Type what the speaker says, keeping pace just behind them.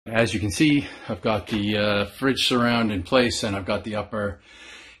As you can see, I've got the fridge surround in place and I've got the upper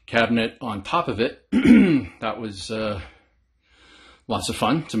cabinet on top of it. That was lots of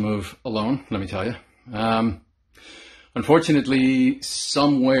fun to move alone, let me tell you. Unfortunately,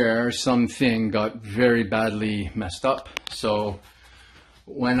 somewhere, something got very badly messed up. So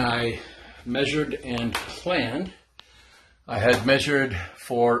when I measured and planned, I had measured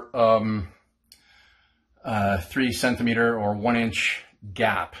for 3 centimeter or 1 inch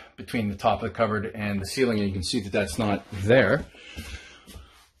gap between the top of the cupboard and the ceiling, and you can see that that's not there,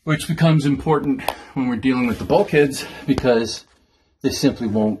 which becomes important when we're dealing with the bulkheads because they simply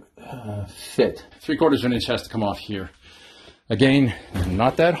won't fit. 3/4 of an inch has to come off here. Again,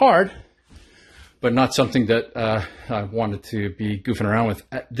 not that hard, but not something that I wanted to be goofing around with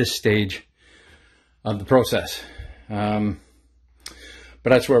at this stage of the process. But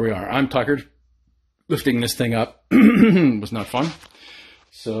that's where we are. I'm tuckered. Lifting this thing up was not fun.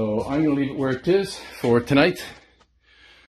 So I'm going to leave it where it is for tonight.